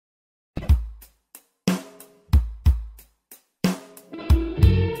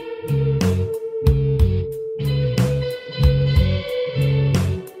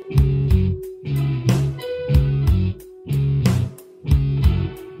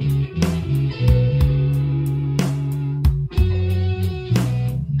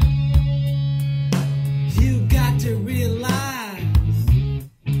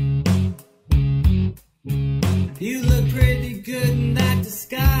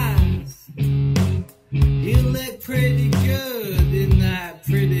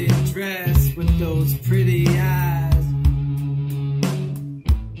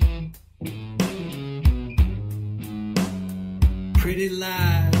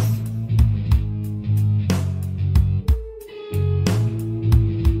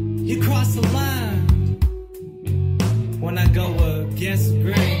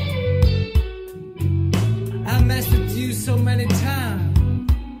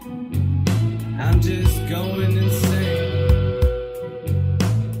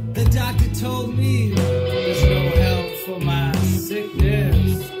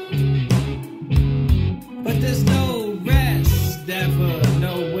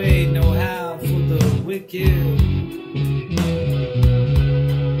wicked.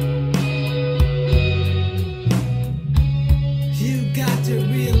 You got to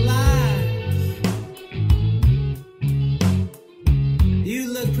realize you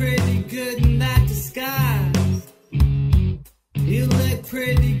look pretty good in that disguise. You look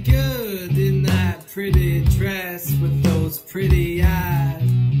pretty good in that pretty dress with those pretty eyes.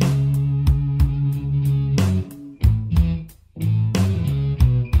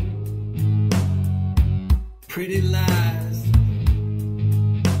 Pretty lies.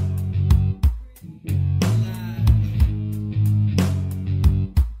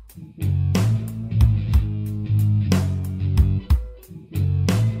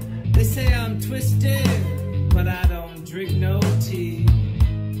 They say I'm twisted, but I don't drink no tea.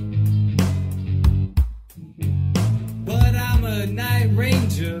 But I'm a night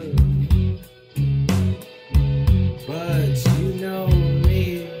ranger. But you know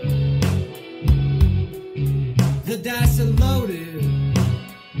me. The dice are loaded.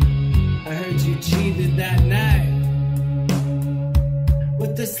 I heard you cheated that night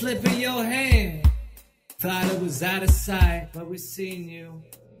with the slip of your hand. Thought it was out of sight, but we seen you.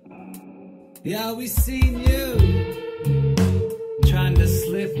 Yeah, we seen you trying to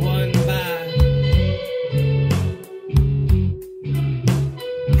slip one by.